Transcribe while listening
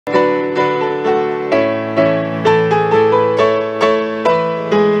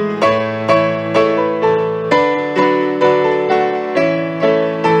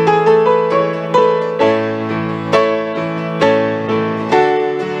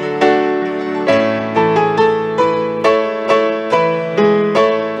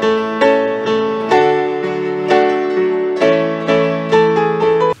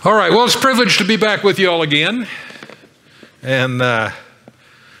Well, it's a privilege to be back with you all again. And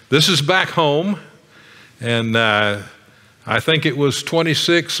this is back home. And I think it was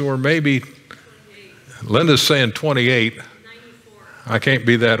 26 or maybe, Linda's saying 28. 94. I can't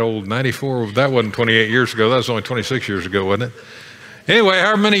be that old. 94, that wasn't 28 years ago. That was only 26 years ago, wasn't it? Anyway,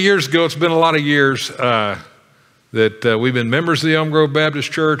 however many years ago, it's been a lot of years that we've been members of the Elm Grove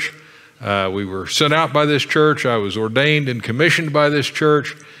Baptist Church. We were sent out by this church. I was ordained and commissioned by this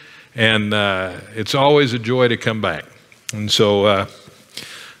church. And it's always a joy to come back. And so I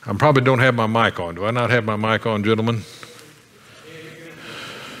probably don't have my mic on. Do I not have my mic on, gentlemen?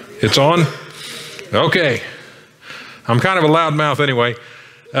 It's on? Okay. I'm kind of a loud mouth anyway.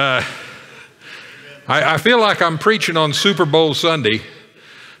 I feel like I'm preaching on Super Bowl Sunday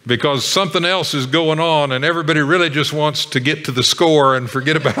because something else is going on and everybody really just wants to get to the score and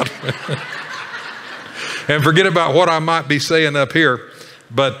forget about what I might be saying up here.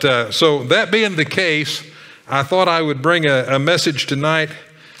 But so that being the case, I thought I would bring a message tonight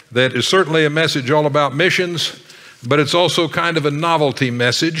that is certainly a message all about missions, but it's also kind of a novelty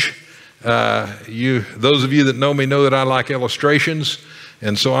message. Those of you that know me know that I like illustrations,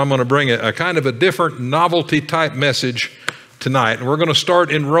 and so I'm going to bring a kind of a different novelty type message tonight. And we're going to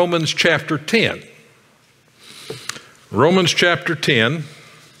start in Romans chapter 10. Romans chapter 10.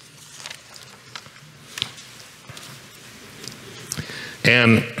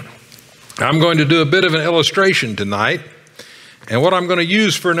 And I'm going to do a bit of an illustration tonight. And what I'm going to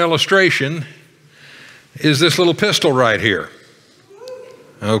use for an illustration is this little pistol right here.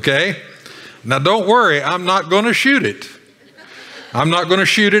 Okay? Now don't worry, I'm not going to shoot it. I'm not going to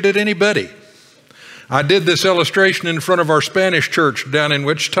shoot it at anybody. I did this illustration in front of our Spanish church down in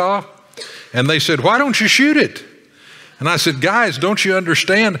Wichita, and they said, "Why don't you shoot it?" And I said, "Guys, don't you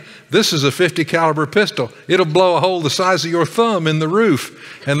understand? This is a 50 caliber pistol. It'll blow a hole the size of your thumb in the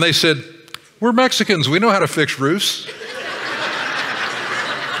roof." And they said, "We're Mexicans. We know how to fix roofs."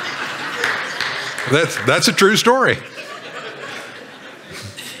 That's a true story.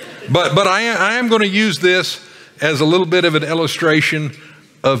 But I am going to use this as a little bit of an illustration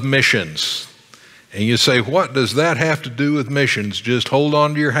of missions. And you say, what does that have to do with missions? Just hold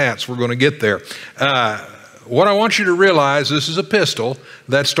on to your hats. We're going to get there. What I want you to realize, this is a pistol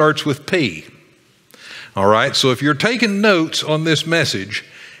that starts with P. All right, so if you're taking notes on this message,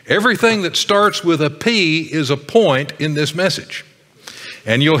 everything that starts with a P is a point in this message.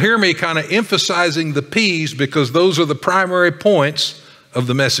 And you'll hear me kind of emphasizing the P's because those are the primary points of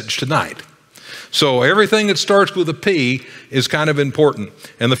the message tonight. So everything that starts with a P is kind of important.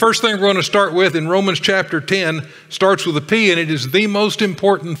 And the first thing we're going to start with in Romans chapter 10 starts with a P, and it is the most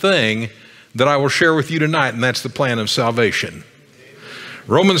important thing that I will share with you tonight, and that's the plan of salvation.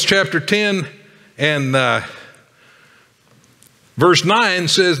 Romans chapter 10 and verse 9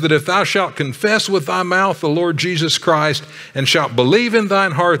 says that if thou shalt confess with thy mouth the Lord Jesus Christ, and shalt believe in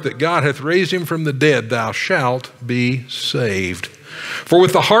thine heart that God hath raised him from the dead, thou shalt be saved. For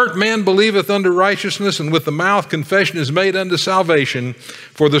with the heart man believeth unto righteousness, and with the mouth confession is made unto salvation.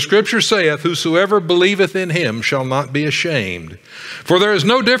 For the scripture saith, whosoever believeth in him shall not be ashamed. For there is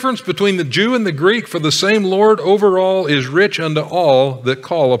no difference between the Jew and the Greek, for the same Lord over all is rich unto all that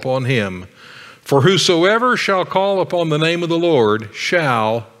call upon him. For whosoever shall call upon the name of the Lord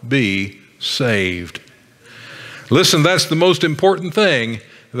shall be saved. Listen, that's the most important thing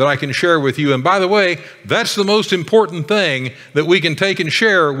that I can share with you. And by the way, that's the most important thing that we can take and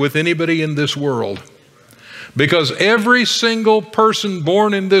share with anybody in this world. Because every single person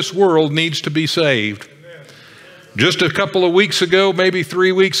born in this world needs to be saved. Just a couple of weeks ago, maybe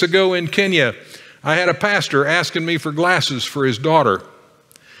 3 weeks ago in Kenya, I had a pastor asking me for glasses for his daughter.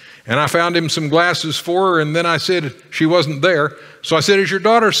 And I found him some glasses for her, and then I said, she wasn't there. So I said, "Is your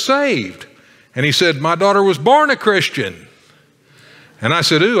daughter saved?" And he said, "My daughter was born a Christian." And I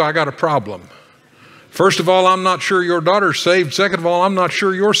said, "Ooh, I got a problem. First of all, I'm not sure your daughter's saved. Second of all, I'm not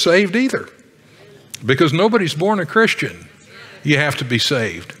sure you're saved either. Because nobody's born a Christian. You have to be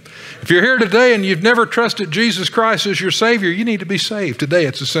saved. If you're here today and you've never trusted Jesus Christ as your Savior, you need to be saved today.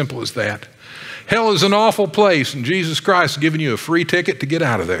 It's as simple as that. Hell is an awful place, and Jesus Christ is giving you a free ticket to get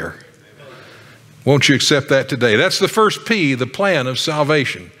out of there. Won't you accept that today? That's the first P, the plan of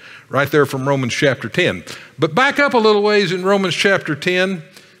salvation. Right there from Romans chapter 10. But back up a little ways in Romans chapter 10,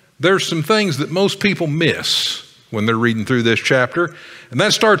 there's some things that most people miss when they're reading through this chapter. And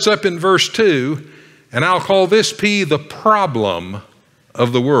that starts up in verse 2, and I'll call this P the problem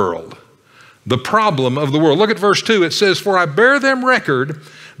of the world. The problem of the world. Look at verse 2. It says, "For I bear them record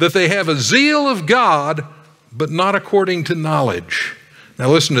that they have a zeal of God, but not according to knowledge." Now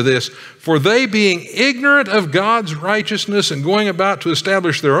listen to this. For they, being ignorant of God's righteousness and going about to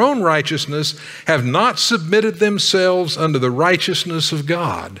establish their own righteousness, have not submitted themselves unto the righteousness of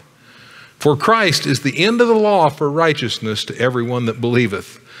God. For Christ is the end of the law for righteousness to everyone that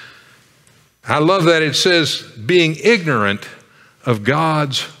believeth. I love that it says, being ignorant of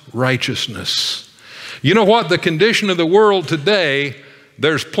God's righteousness. You know what? The condition of the world today,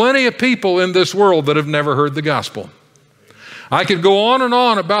 there's plenty of people in this world that have never heard the gospel. I could go on and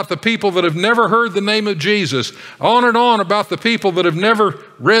on about the people that have never heard the name of Jesus, on and on about the people that have never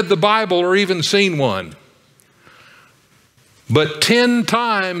read the Bible or even seen one. But 10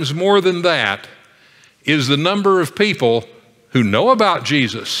 times more than that is the number of people who know about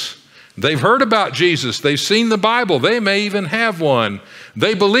Jesus. They've heard about Jesus. They've seen the Bible. They may even have one.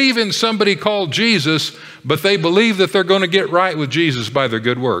 They believe in somebody called Jesus, but they believe that they're going to get right with Jesus by their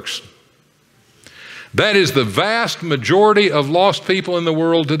good works. That is the vast majority of lost people in the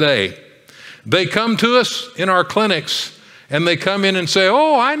world today. They come to us in our clinics and they come in and say,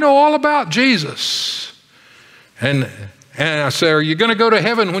 oh, I know all about Jesus. And I say, are you going to go to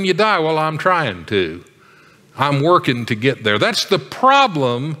heaven when you die? Well, I'm trying to. I'm working to get there. That's the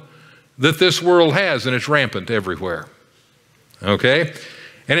problem that this world has, and it's rampant everywhere. Okay?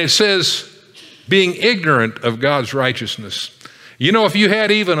 And it says, being ignorant of God's righteousness. You know, if you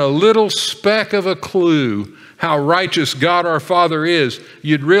had even a little speck of a clue how righteous God our Father is,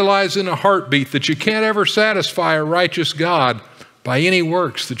 you'd realize in a heartbeat that you can't ever satisfy a righteous God by any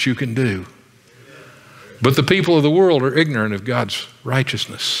works that you can do. But the people of the world are ignorant of God's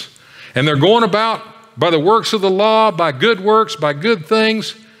righteousness. And they're going about by the works of the law, by good works, by good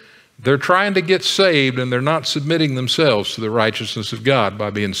things. They're trying to get saved, and they're not submitting themselves to the righteousness of God by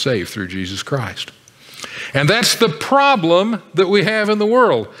being saved through Jesus Christ. And that's the problem that we have in the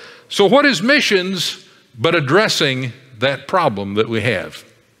world. So what is missions but addressing that problem that we have?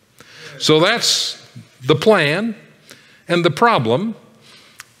 So that's the plan and the problem.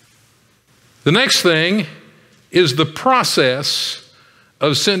 The next thing is the process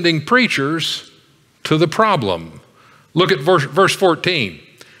of sending preachers to the problem. Look at verse 14.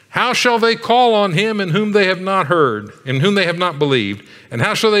 How shall they call on him in whom they have not heard, in whom they have not believed? And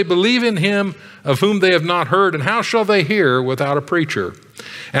how shall they believe in him of whom they have not heard? And how shall they hear without a preacher?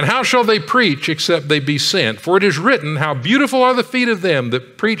 And how shall they preach except they be sent? For it is written, how beautiful are the feet of them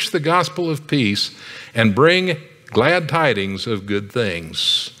that preach the gospel of peace and bring glad tidings of good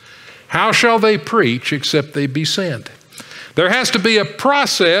things. How shall they preach except they be sent? There has to be a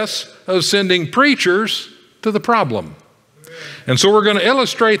process of sending preachers to the problem. And so we're going to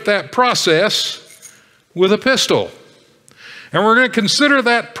illustrate that process with a pistol. And we're going to consider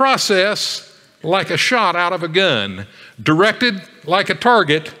that process like a shot out of a gun, directed like a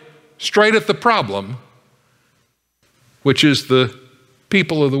target straight at the problem, which is the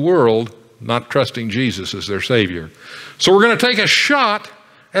people of the world not trusting Jesus as their Savior. So we're going to take a shot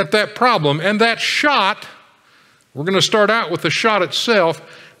at that problem, and that shot, we're going to start out with the shot itself.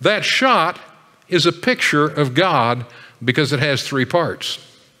 That shot is a picture of God because it has 3 parts.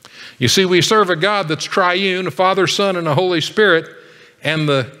 You see, we serve a God that's triune, a Father, Son, and a Holy Spirit, and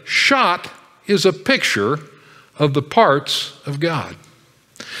the shot is a picture of the parts of God.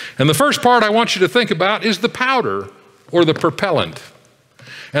 And the first part I want you to think about is the powder or the propellant.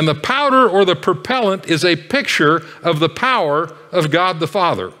 And the powder or the propellant is a picture of the power of God the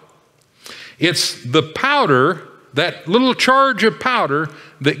Father. It's the powder, that little charge of powder,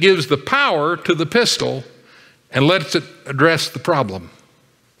 that gives the power to the pistol and lets it address the problem.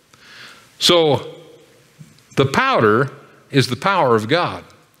 So the powder is the power of God.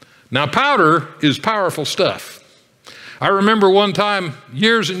 Now, powder is powerful stuff. I remember one time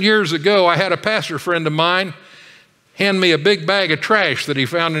years and years ago, I had a pastor friend of mine hand me a big bag of trash that he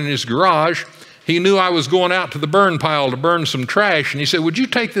found in his garage. He knew I was going out to the burn pile to burn some trash, and he said, would you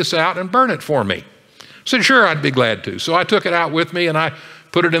take this out and burn it for me? I said, sure, I'd be glad to. So I took it out with me, and I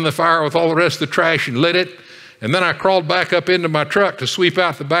put it in the fire with all the rest of the trash and lit it. And then I crawled back up into my truck to sweep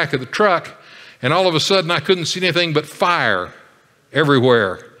out the back of the truck, and all of a sudden I couldn't see anything but fire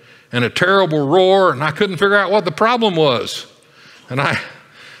everywhere and a terrible roar, and I couldn't figure out what the problem was. And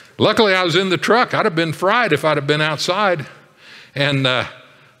luckily I was in the truck. I'd have been fried if I'd have been outside. And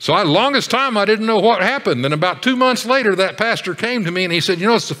so the longest time I didn't know what happened. And about 2 months later, that pastor came to me and he said, you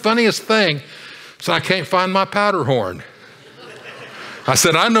know, it's the funniest thing. So I can't find my powder horn. I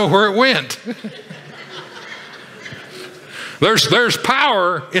said, I know where it went. There's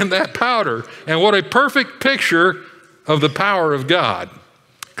power in that powder. And what a perfect picture of the power of God,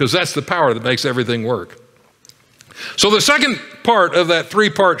 because that's the power that makes everything work. So the second part of that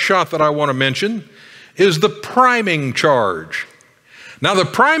 3-part shot that I want to mention is the priming charge. Now, the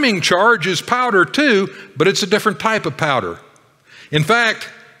priming charge is powder too, but it's a different type of powder. In fact,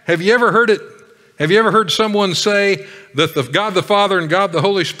 have you ever heard someone say that God the Father and God the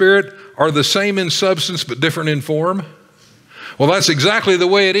Holy Spirit are the same in substance but different in form? Well, that's exactly the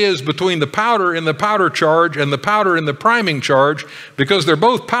way it is between the powder in the powder charge and the powder in the priming charge, because they're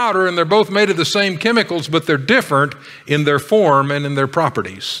both powder and they're both made of the same chemicals, but they're different in their form and in their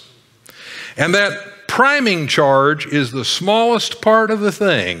properties. And that priming charge is the smallest part of the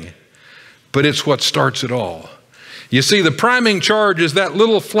thing, but it's what starts it all. You see, the priming charge is that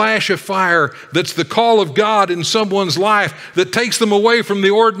little flash of fire that's the call of God in someone's life that takes them away from the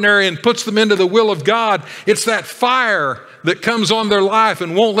ordinary and puts them into the will of God. It's that fire that comes on their life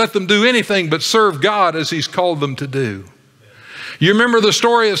and won't let them do anything but serve God as He's called them to do. You remember the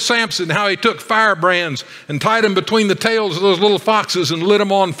story of Samson, how he took firebrands and tied them between the tails of those little foxes and lit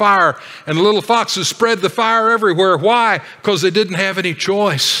them on fire. And the little foxes spread the fire everywhere. Why? Because they didn't have any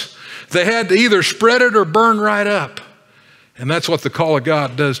choice. They had to either spread it or burn right up. And that's what the call of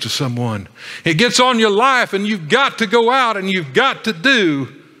God does to someone. It gets on your life and you've got to go out and you've got to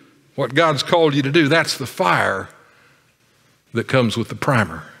do what God's called you to do. That's the fire that comes with the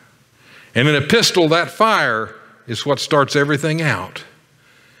primer. And in a pistol, that fire is what starts everything out.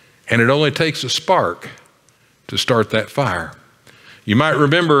 And it only takes a spark to start that fire. You might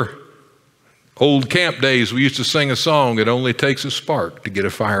remember old camp days, we used to sing a song, "It only takes a spark to get a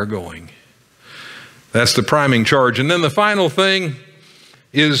fire going." That's the priming charge. And then the final thing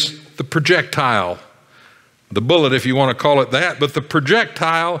is the projectile. The bullet, if you want to call it that. But the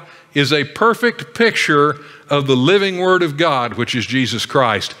projectile is a perfect picture of the living Word of God, which is Jesus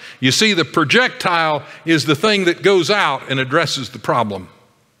Christ. You see, the projectile is the thing that goes out and addresses the problem.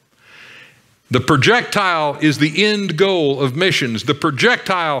 The projectile is the end goal of missions. The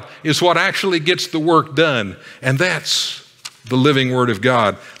projectile is what actually gets the work done. And that's the living Word of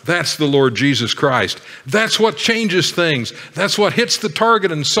God. That's the Lord Jesus Christ. That's what changes things. That's what hits the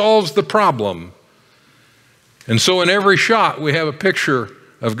target and solves the problem. And so in every shot, we have a picture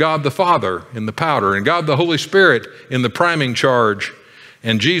of God the Father in the powder, and God the Holy Spirit in the priming charge,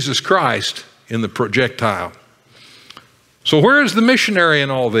 and Jesus Christ in the projectile. So where is the missionary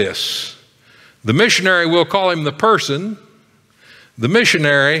in all this? The missionary, we'll call him the person. The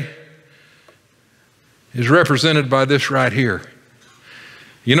missionary is represented by this right here.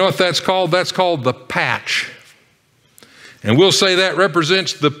 You know what that's called? That's called the patch. And we'll say that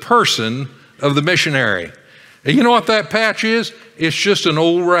represents the person of the missionary. And you know what that patch is? It's just an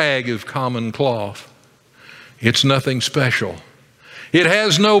old rag of common cloth. It's nothing special. It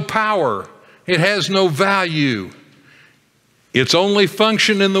has no power. It has no value. Its only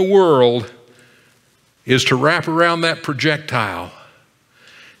function in the world is to wrap around that projectile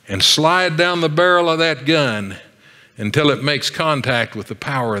and slide down the barrel of that gun until it makes contact with the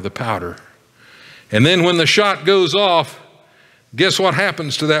power of the powder. And then when the shot goes off, guess what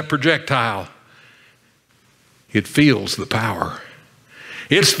happens to that projectile? It feels the power.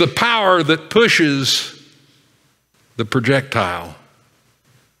 It's the power that pushes the projectile.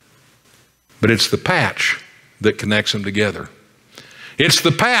 But it's the patch that connects them together. It's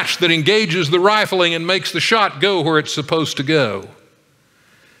the patch that engages the rifling and makes the shot go where it's supposed to go.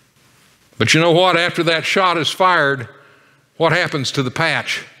 But you know what? After that shot is fired, what happens to the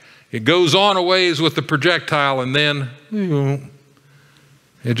patch? It goes on a ways with the projectile and then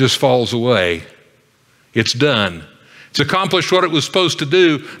it just falls away. It's done. It's accomplished what it was supposed to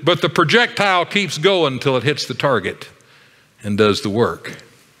do, but the projectile keeps going until it hits the target and does the work.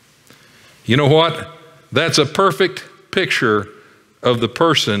 You know what? That's a perfect picture of the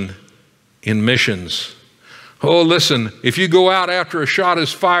person in missions. Oh, listen, if you go out after a shot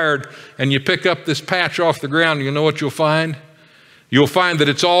is fired and you pick up this patch off the ground, you know what you'll find? You'll find that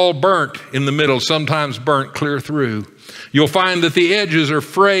it's all burnt in the middle, sometimes burnt clear through. You'll find that the edges are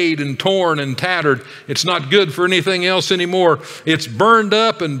frayed and torn and tattered. It's not good for anything else anymore. It's burned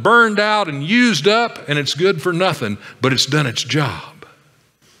up and burned out and used up, and it's good for nothing, but it's done its job.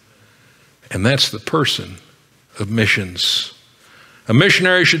 And that's the person of missions. A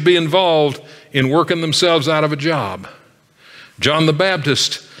missionary should be involved in working themselves out of a job. John the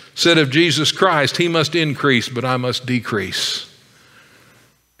Baptist said of Jesus Christ, "He must increase, but I must decrease."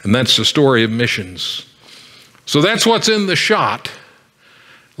 And that's the story of missions. So that's what's in the shot.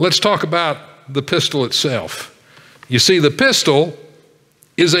 Let's talk about the pistol itself. You see, the pistol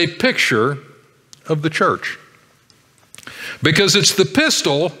is a picture of the church, because it's the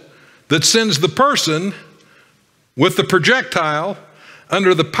pistol that sends the person with the projectile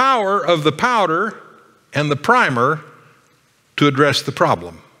under the power of the powder and the primer to address the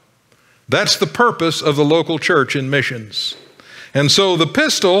problem. That's the purpose of the local church in missions. And so the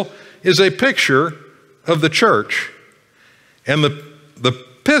pistol is a picture of the church. And the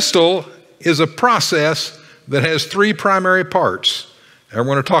pistol is a process that has three primary parts. And we're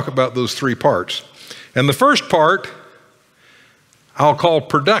going to talk about those three parts. And the first part, I'll call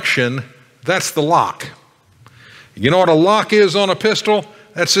production. That's the lock. You know what a lock is on a pistol?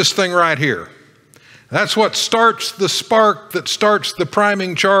 That's this thing right here. That's what starts the spark, that starts the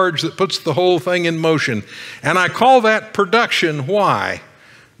priming charge, that puts the whole thing in motion. And I call that production. Why?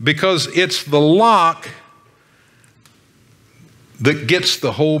 Because it's the lock that gets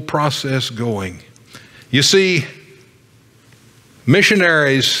the whole process going. You see,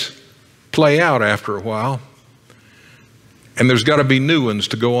 missionaries play out after a while, and there's got to be new ones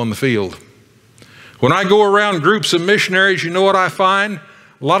to go on the field. When I go around groups of missionaries, you know what I find?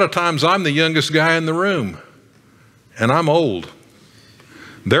 A lot of times I'm the youngest guy in the room, and I'm old.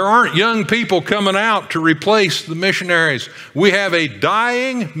 There aren't young people coming out to replace the missionaries. We have a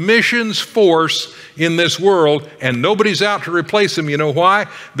dying missions force in this world, and nobody's out to replace them. You know why?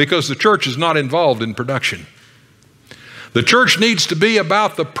 Because the church is not involved in production. The church needs to be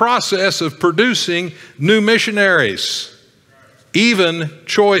about the process of producing new missionaries, even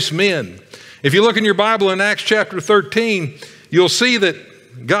choice men. If you look in your Bible in Acts chapter 13, you'll see that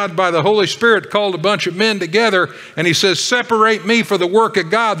God, by the Holy Spirit, called a bunch of men together, and he says, separate me for the work of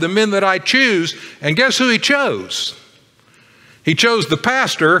God, the men that I choose. And guess who he chose? He chose the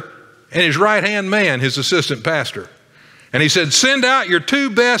pastor and his right-hand man, his assistant pastor. And he said, send out your two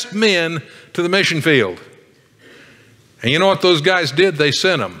best men to the mission field. And you know what those guys did? They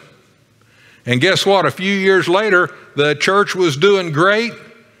sent them. And guess what? A few years later, the church was doing great,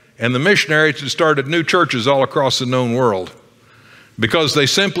 and the missionaries had started new churches all across the known world, because they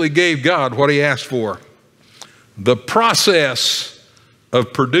simply gave God what he asked for. The process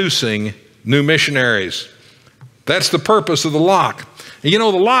of producing new missionaries. That's the purpose of the lock. And you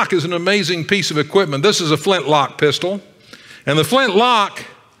know, the lock is an amazing piece of equipment. This is a flintlock pistol. And the flintlock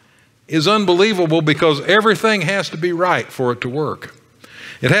is unbelievable because everything has to be right for it to work.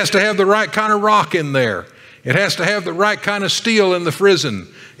 It has to have the right kind of rock in there. It has to have the right kind of steel in the frizzen.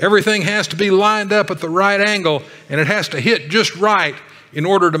 Everything has to be lined up at the right angle, and it has to hit just right in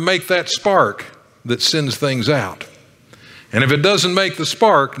order to make that spark that sends things out. And if it doesn't make the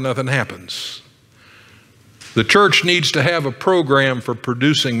spark, nothing happens. The church needs to have a program for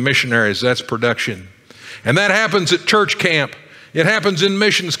producing missionaries. That's production. And that happens at church camp. It happens in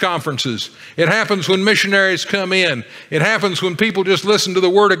missions conferences. It happens when missionaries come in. It happens when people just listen to the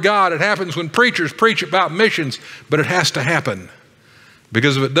Word of God. It happens when preachers preach about missions. But it has to happen.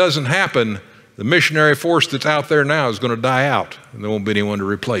 Because if it doesn't happen, the missionary force that's out there now is going to die out, and there won't be anyone to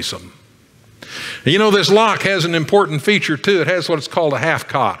replace them. And you know, this lock has an important feature too. It has what's called a half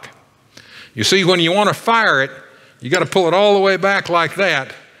cock. You see, when you want to fire it, you got to pull it all the way back like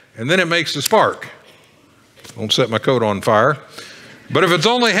that, and then it makes the spark. Won't set my coat on fire. But if it's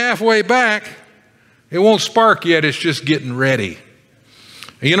only halfway back, it won't spark yet. It's just getting ready.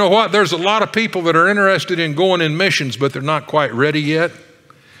 And you know what? There's a lot of people that are interested in going in missions, but they're not quite ready yet.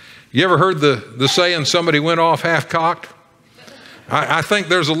 You ever heard the saying, somebody went off half-cocked? I think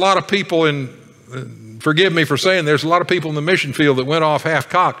there's a lot of people forgive me for saying, there's a lot of people in the mission field that went off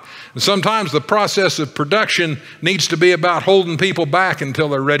half-cocked. And sometimes the process of production needs to be about holding people back until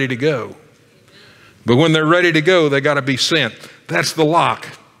they're ready to go. But when they're ready to go, they got to be sent. That's the lock.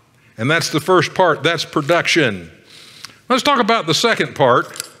 And that's the first part. That's production. Let's talk about the second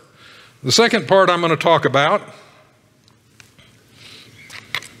part. The second part I'm going to talk about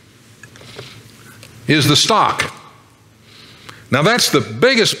is the stock. Now that's the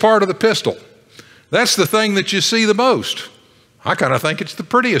biggest part of the pistol. That's the thing that you see the most. I kind of think it's the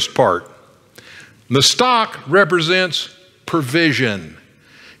prettiest part. The stock represents provision.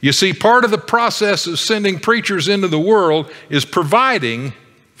 You see, part of the process of sending preachers into the world is providing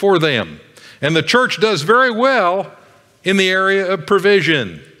for them. And the church does very well in the area of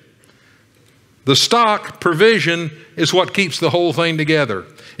provision. The stock, provision, is what keeps the whole thing together.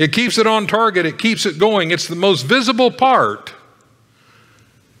 It keeps it on target. It keeps it going. It's the most visible part.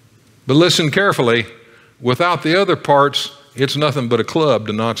 But listen carefully, without the other parts, it's nothing but a club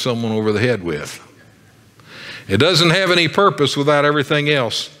to knock someone over the head with. It doesn't have any purpose without everything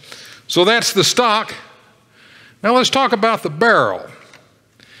else. So that's the stock. Now let's talk about the barrel.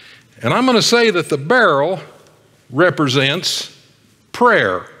 And I'm going to say that the barrel represents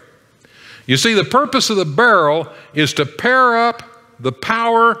prayer. You see, the purpose of the barrel is to pair up the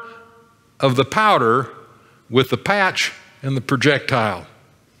power of the powder with the patch and the projectile.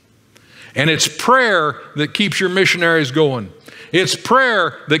 And it's prayer that keeps your missionaries going. It's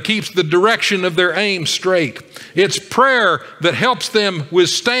prayer that keeps the direction of their aim straight. It's prayer that helps them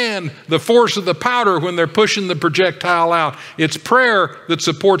withstand the force of the powder when they're pushing the projectile out. It's prayer that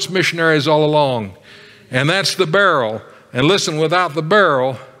supports missionaries all along. And that's the barrel. And listen, without the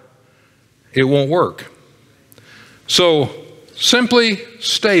barrel, it won't work. So, simply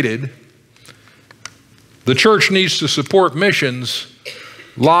stated, the church needs to support missions,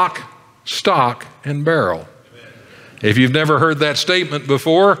 lock, stock, and barrel. If you've never heard that statement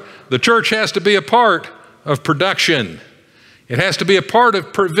before, the church has to be a part of production. It has to be a part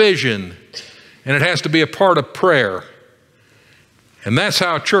of provision. And it has to be a part of prayer. And that's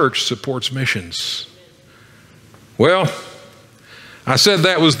how church supports missions. Well, I said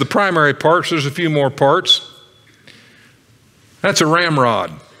that was the primary parts. There's a few more parts. That's a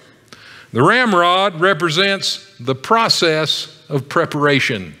ramrod. The ramrod represents the process of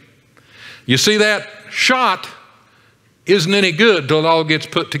preparation. You see, that shot isn't any good till it all gets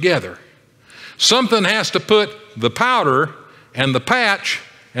put together. Something has to put the powder and the patch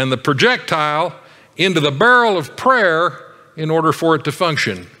and the projectile into the barrel of prayer in order for it to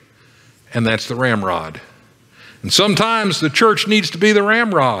function. And that's the ramrod. And sometimes the church needs to be the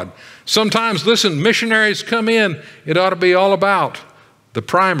ramrod. Sometimes, listen, missionaries come in, it ought to be all about the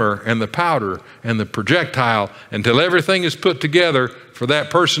primer and the powder and the projectile until everything is put together for that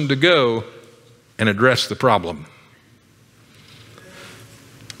person to go and address the problem.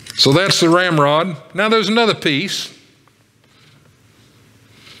 So that's the ramrod. Now there's another piece.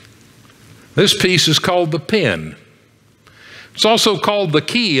 This piece is called the pin. It's also called the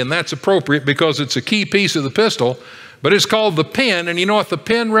key, and that's appropriate because it's a key piece of the pistol, but it's called the pin, and you know what the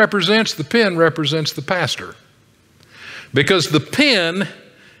pin represents? The pin represents the pastor. Because the pin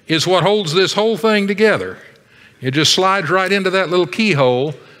is what holds this whole thing together. It just slides right into that little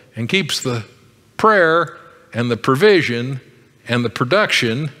keyhole and keeps the prayer and the provision and the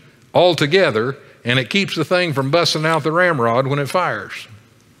production all together, and it keeps the thing from busting out the ramrod when it fires.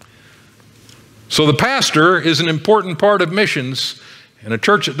 So the pastor is an important part of missions, and a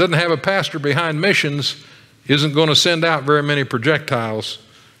church that doesn't have a pastor behind missions isn't going to send out very many projectiles.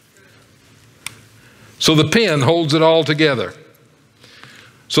 So the pin holds it all together.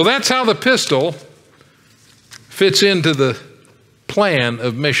 So that's how the pistol fits into the plan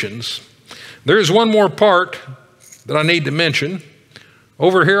of missions. There is one more part that I need to mention.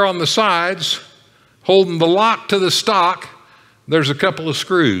 Over here on the sides, holding the lock to the stock, there's a couple of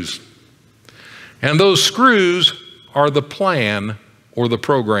screws. And those screws are the plan or the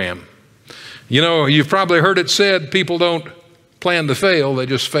program. You know, you've probably heard it said, people don't plan to fail, they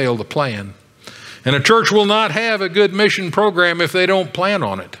just fail to plan. And a church will not have a good mission program if they don't plan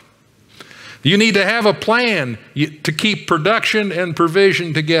on it. You need to have a plan to keep production and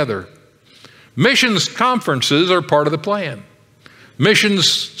provision together. Missions conferences are part of the plan. Missions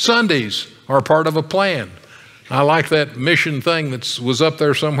Sundays are part of a plan. I like that mission thing that was up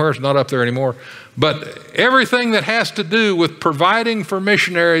there somewhere. It's not up there anymore. But everything that has to do with providing for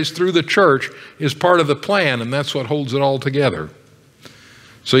missionaries through the church is part of the plan, and that's what holds it all together.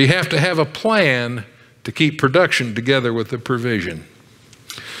 So you have to have a plan to keep production together with the provision.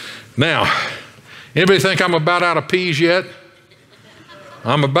 Now, anybody think I'm about out of peas yet?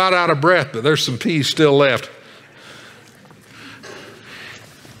 I'm about out of breath, but there's some peas still left.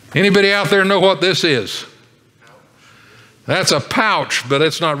 Anybody out there know what this is? That's a pouch, but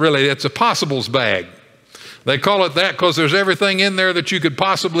it's not really. It's a possibles bag. They call it that because there's everything in there that you could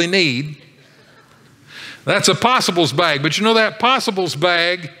possibly need. That's a possibles bag. But you know, that possibles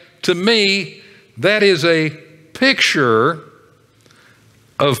bag, to me, that is a picture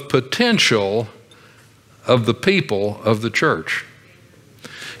of potential of the people of the church.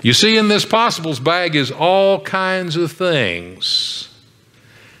 You see, in this possibles bag is all kinds of things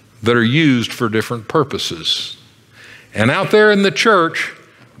that are used for different purposes. And out there in the church,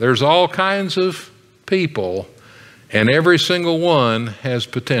 there's all kinds of people, and every single one has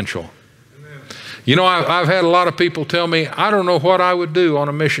potential. Amen. You know, I've had a lot of people tell me, I don't know what I would do on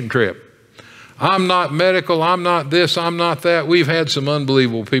a mission trip. I'm not medical, I'm not this, I'm not that. We've had some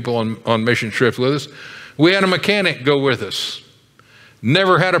unbelievable people on mission trips with us. We had a mechanic go with us.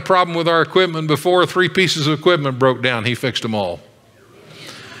 Never had a problem with our equipment before. 3 pieces of equipment broke down. He fixed them all.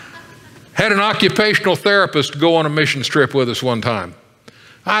 Had an occupational therapist go on a missions trip with us one time.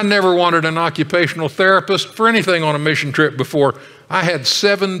 I never wanted an occupational therapist for anything on a mission trip before. I had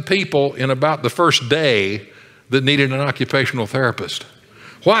 7 people in about the first day that needed an occupational therapist.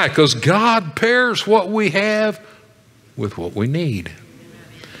 Why? Because God pairs what we have with what we need.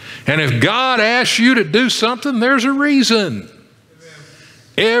 And if God asks you to do something, there's a reason.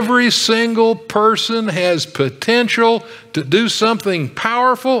 Every single person has potential to do something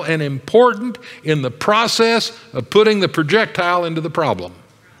powerful and important in the process of putting the projectile into the problem.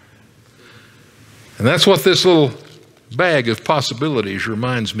 And that's what this little bag of possibilities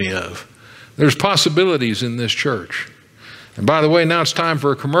reminds me of. There's possibilities in this church. And by the way, now it's time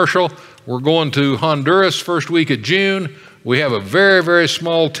for a commercial. We're going to Honduras first week of June. We have a very, very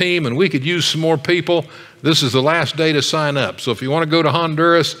small team, and we could use some more people. This is the last day to sign up. So if you want to go to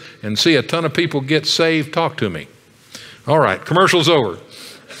Honduras and see a ton of people get saved, talk to me. All right, commercial's over.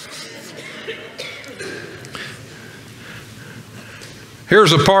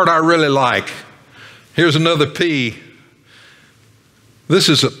 Here's a part I really like. Here's another P. This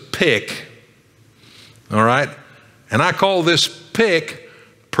is a pick, all right? And I call this pick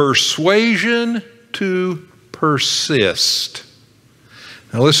persuasion to persist.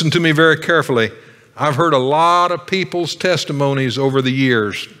 Now listen to me very carefully. I've heard a lot of people's testimonies over the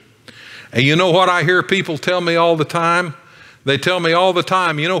years. And you know what I hear people tell me all the time? They tell me all the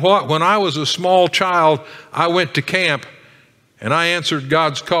time, you know what? When I was a small child, I went to camp and I answered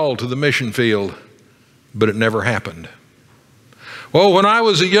God's call to the mission field, but it never happened. Well, when I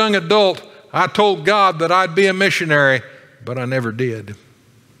was a young adult, I told God that I'd be a missionary, but I never did.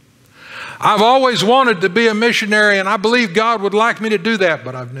 I've always wanted to be a missionary, and I believe God would like me to do that,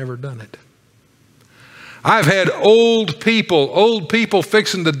 but I've never done it. I've had old people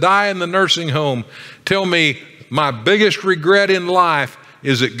fixing to die in the nursing home tell me my biggest regret in life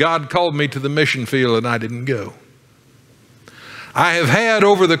is that God called me to the mission field and I didn't go. I have had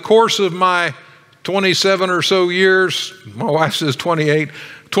over the course of my 27 or so years, my wife says 28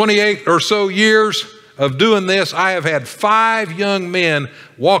 or so years of doing this, I have had 5 young men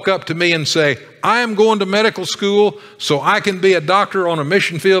walk up to me and say, I am going to medical school so I can be a doctor on a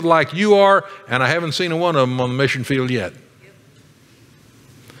mission field like you are, and I haven't seen one of them on the mission field yet.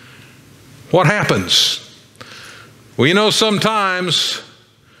 What happens? Well, you know, sometimes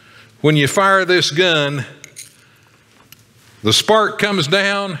when you fire this gun, the spark comes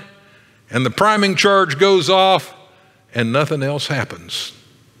down and the priming charge goes off and nothing else happens.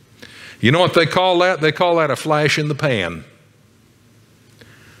 You know what they call that? They call that a flash in the pan.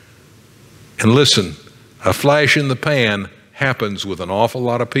 And listen, a flash in the pan happens with an awful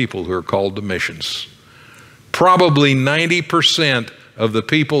lot of people who are called to missions. Probably 90% of the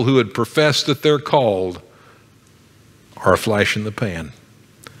people who had professed that they're called are a flash in the pan.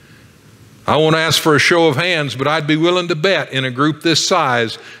 I won't ask for a show of hands, but I'd be willing to bet in a group this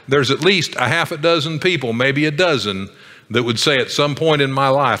size, there's at least a half a dozen people, maybe a dozen, that would say at some point in my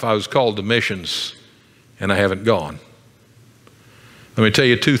life I was called to missions and I haven't gone. Let me tell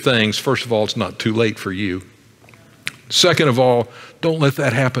you 2 things. First of all, it's not too late for you. Second of all, don't let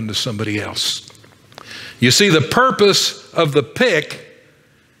that happen to somebody else. You see, the purpose of the pick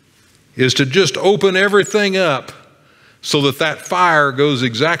is to just open everything up so that that fire goes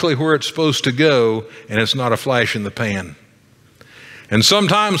exactly where it's supposed to go and it's not a flash in the pan. And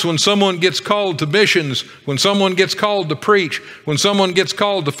sometimes when someone gets called to missions, when someone gets called to preach, when someone gets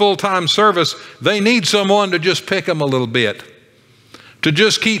called to full-time service, they need someone to just pick them a little bit, to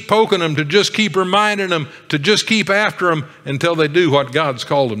just keep poking them, to just keep reminding them, to just keep after them until they do what God's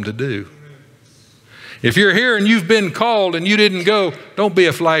called them to do. If you're here and you've been called and you didn't go, don't be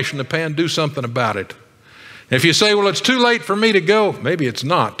a flash in the pan, do something about it. If you say, well, it's too late for me to go, maybe it's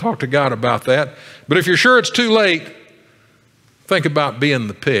not. Talk to God about that. But if you're sure it's too late, think about being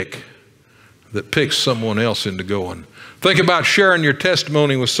the pick that picks someone else into going. Think about sharing your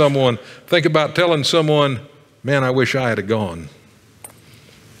testimony with someone. Think about telling someone, man, I wish I had gone.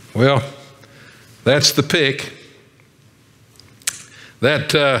 Well, that's the pick.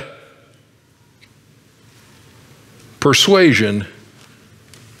 That persuasion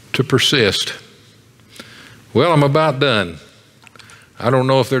to persist. Well, I'm about done. I don't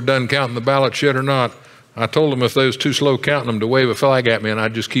know if they're done counting the ballots yet or not. I told them if they was too slow counting them to wave a flag at me and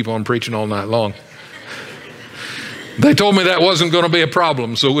I'd just keep on preaching all night long. They told me that wasn't going to be a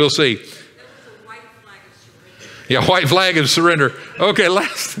problem, so we'll see. That was a white flag of surrender. Yeah, white flag of surrender. Okay,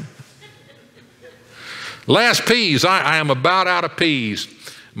 last P's. I am about out of P's.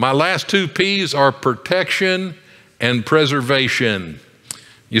 My last 2 P's are protection and preservation.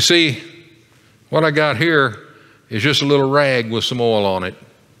 You see, what I got here is just a little rag with some oil on it.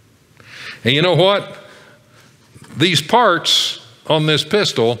 And you know what? These parts on this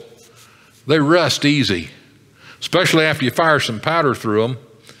pistol, they rust easy, especially after you fire some powder through them.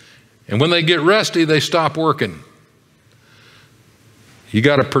 And when they get rusty, they stop working. You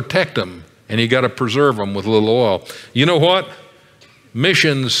got to protect them and you got to preserve them with a little oil. You know what?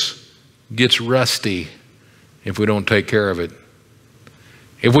 Missions gets rusty if we don't take care of it.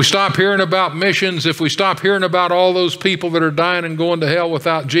 If we stop hearing about missions, if we stop hearing about all those people that are dying and going to hell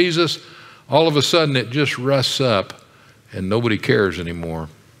without Jesus, all of a sudden it just rusts up and nobody cares anymore.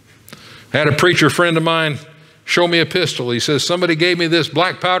 I had a preacher friend of mine show me a pistol. He says, somebody gave me this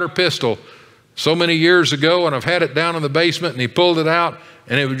black powder pistol so many years ago, and I've had it down in the basement, and he pulled it out,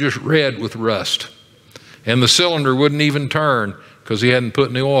 and it was just red with rust. And the cylinder wouldn't even turn because he hadn't put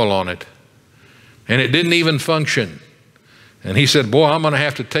any oil on it. And it didn't even function. And he said, boy, I'm going to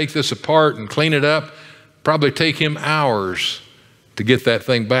have to take this apart and clean it up. Probably take him hours to get that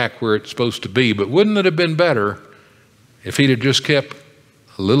thing back where it's supposed to be. But wouldn't it have been better if he'd have just kept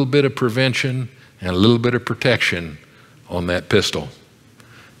a little bit of prevention and a little bit of protection on that pistol?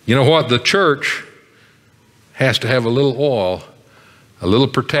 You know what? The church has to have a little oil, a little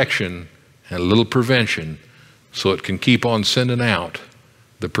protection, and a little prevention so it can keep on sending out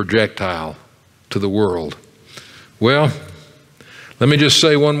the projectile to the world. Well, let me just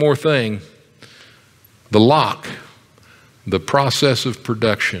say one more thing. The lock, the process of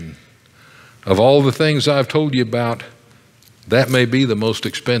production, of all the things I've told you about, that may be the most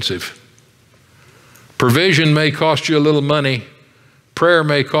expensive. Provision may cost you a little money. Prayer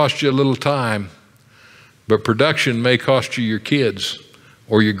may cost you a little time. But production may cost you your kids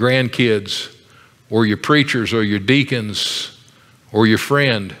or your grandkids or your preachers or your deacons or your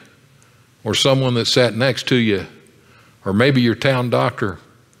friend or someone that sat next to you or maybe your town doctor.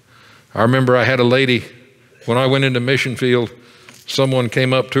 I remember I had a lady, when I went into mission field, someone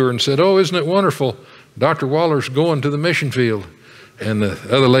came up to her and said, oh, isn't it wonderful? Dr. Waller's going to the mission field. And the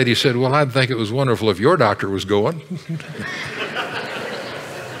other lady said, well, I'd think it was wonderful if your doctor was going.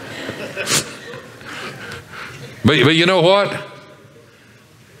 But you know what?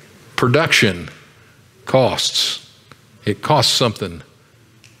 Production costs. It costs something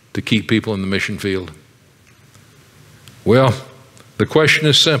to keep people in the mission field. Well, the question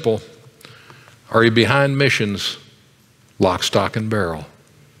is simple. Are you behind missions, lock, stock, and barrel?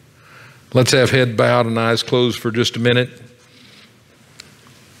 Let's have head bowed and eyes closed for just a minute.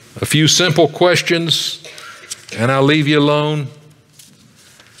 A few simple questions, and I'll leave you alone.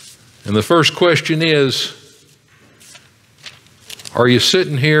 And the first question is, are you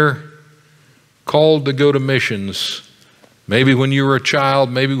sitting here called to go to missions? Maybe when you were a child,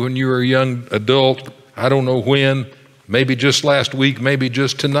 maybe when you were a young adult, I don't know when, maybe just last week, maybe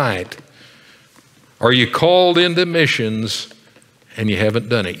just tonight. Are you called into missions and you haven't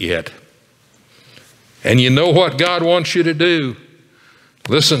done it yet? And you know what God wants you to do?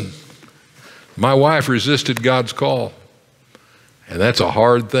 Listen, my wife resisted God's call, and that's a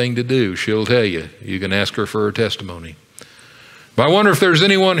hard thing to do. She'll tell you. You can ask her for her testimony. But I wonder if there's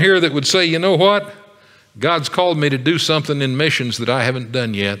anyone here that would say, you know what? God's called me to do something in missions that I haven't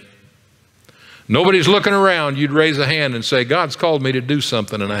done yet. Nobody's looking around. You'd raise a hand and say, God's called me to do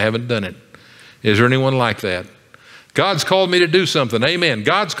something and I haven't done it. Is there anyone like that? God's called me to do something. Amen.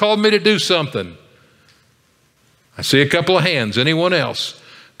 God's called me to do something. I see a couple of hands. Anyone else?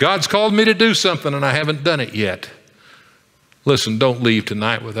 God's called me to do something and I haven't done it yet. Listen, don't leave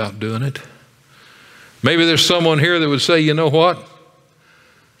tonight without doing it. Maybe there's someone here that would say, you know what?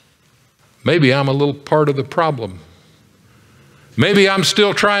 Maybe I'm a little part of the problem. Maybe I'm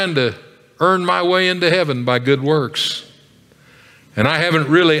still trying to earn my way into heaven by good works. And I haven't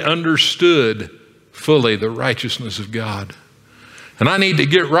really understood fully the righteousness of God. And I need to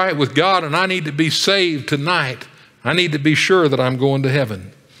get right with God, and I need to be saved tonight. I need to be sure that I'm going to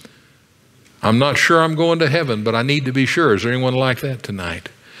heaven. I'm not sure I'm going to heaven, but I need to be sure. Is there anyone like that tonight?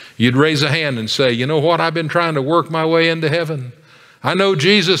 You'd raise a hand and say, you know what? I've been trying to work my way into heaven. I know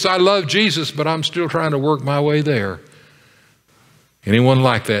Jesus, I love Jesus, but I'm still trying to work my way there. Anyone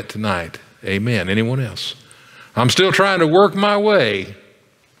like that tonight? Amen. Anyone else? I'm still trying to work my way.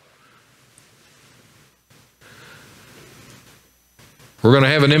 We're going to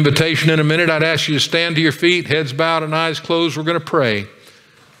have an invitation in a minute. I'd ask you to stand to your feet, heads bowed and eyes closed. We're going to pray.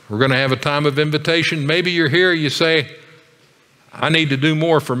 We're going to have a time of invitation. Maybe you're here, you say, I need to do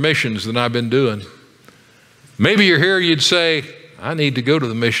more for missions than I've been doing. Maybe you're here, you'd say, I need to go to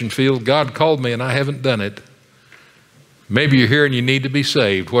the mission field. God called me and I haven't done it. Maybe you're here and you need to be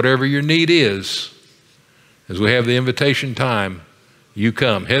saved. Whatever your need is, as we have the invitation time, you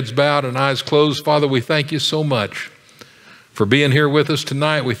come. Heads bowed and eyes closed. Father, we thank you so much for being here with us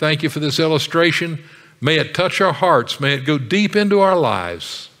tonight. We thank you for this illustration. May it touch our hearts. May it go deep into our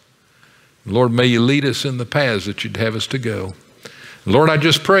lives. Lord, may you lead us in the paths that you'd have us to go. Lord, I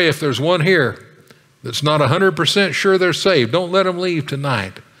just pray if there's one here that's not 100% sure they're saved, don't let them leave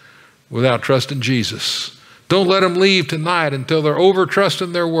tonight without trusting Jesus. Don't let them leave tonight until they're over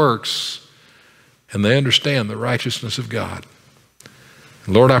trusting their works and they understand the righteousness of God.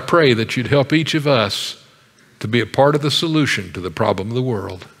 Lord, I pray that you'd help each of us to be a part of the solution to the problem of the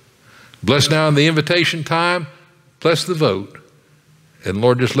world. Bless now in the invitation time. Bless the vote. And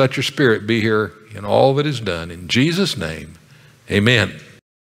Lord, just let your Spirit be here in all that is done. In Jesus' name, amen.